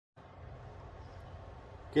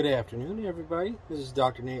Good afternoon, everybody. This is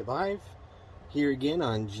Dr. Nate Live, here again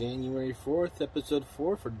on January 4th, episode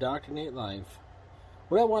 4 for Dr. Nate Live.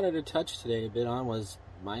 What I wanted to touch today a bit on was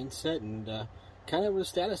mindset and kind of the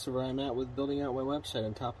status of where I'm at with building out my website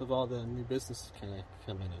on top of all the new businesses kind of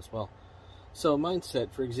come in as well. So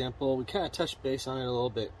mindset, for example, we kind of touched base on it a little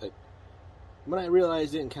bit, but when I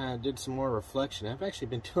realized it and kind of did some more reflection, I've actually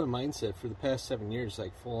been doing mindset for the past 7 years,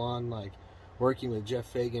 like full on, like working with Jeff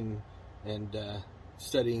Fagan and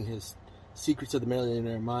studying his Secrets of the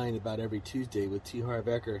Millionaire Mind about every Tuesday with T. Harv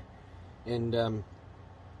Eker. And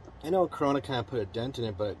I know Corona kind of put a dent in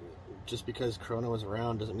it, but just because Corona was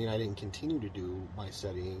around doesn't mean I didn't continue to do my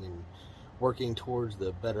studying and working towards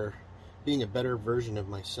being a better version of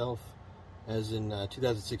myself. As in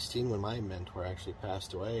 2016, when my mentor actually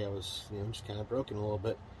passed away, I was just kind of broken a little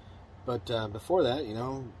bit. But before that,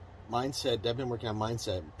 mindset, I've been working on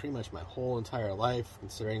mindset pretty much my whole entire life,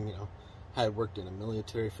 considering, I had worked in a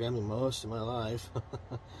military family most of my life,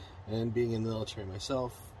 and being in the military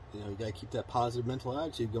myself, you gotta keep that positive mental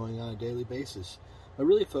attitude going on a daily basis. I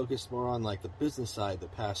really focused more on like the business side the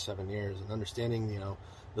past 7 years and understanding,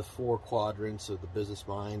 the 4 quadrants of the business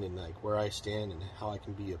mind and like where I stand and how I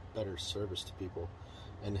can be a better service to people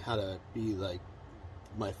and how to be like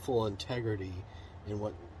my full integrity in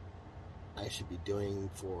what I should be doing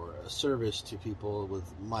for a service to people with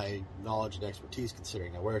my knowledge and expertise,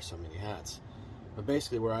 considering I wear so many hats. But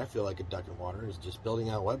basically where I feel like a duck in water is just building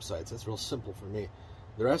out websites. That's real simple for me.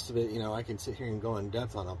 The rest of it, I can sit here and go in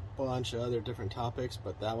depth on a bunch of other different topics,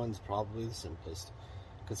 but that one's probably the simplest.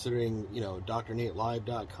 Considering,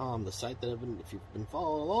 drnatelive.com, the site that if you've been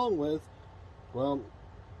following along with, well,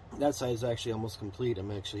 that site is actually almost complete. I'm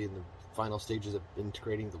actually in the final stages of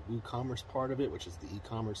integrating the WooCommerce part of it, which is the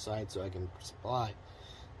e-commerce side, so I can supply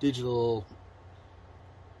digital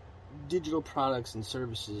products and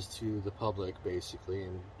services to the public, basically.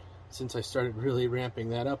 And since I started really ramping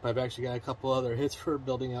that up, I've actually got a couple other hits for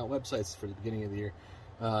building out websites for the beginning of the year.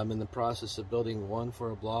 I'm in the process of building one for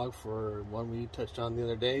a blog for one we touched on the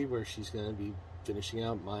other day, where she's going to be finishing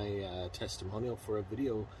out my testimonial for a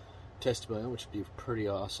video testimonial, which would be pretty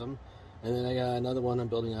awesome. And then I got another one I'm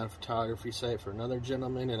building out a photography site for another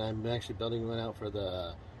gentleman, and I'm actually building one out for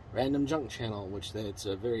the Random Junk channel, which it's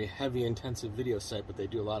a very heavy intensive video site, but they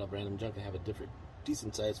do a lot of random junk and have a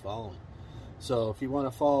decent sized following. So if you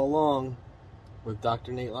want to follow along with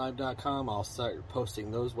drnatelive.com, I'll start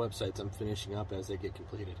posting those websites I'm finishing up as they get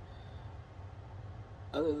completed.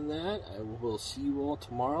 Other than that, I will see you all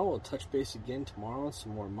tomorrow. We'll touch base again tomorrow on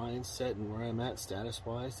some more mindset and where I'm at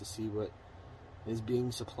status-wise to see what is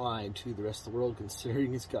being supplied to the rest of the world,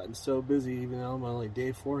 considering it's gotten so busy, even though I'm only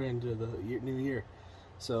day 4 into the new year.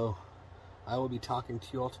 So I will be talking to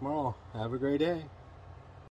you all tomorrow. Have a great day.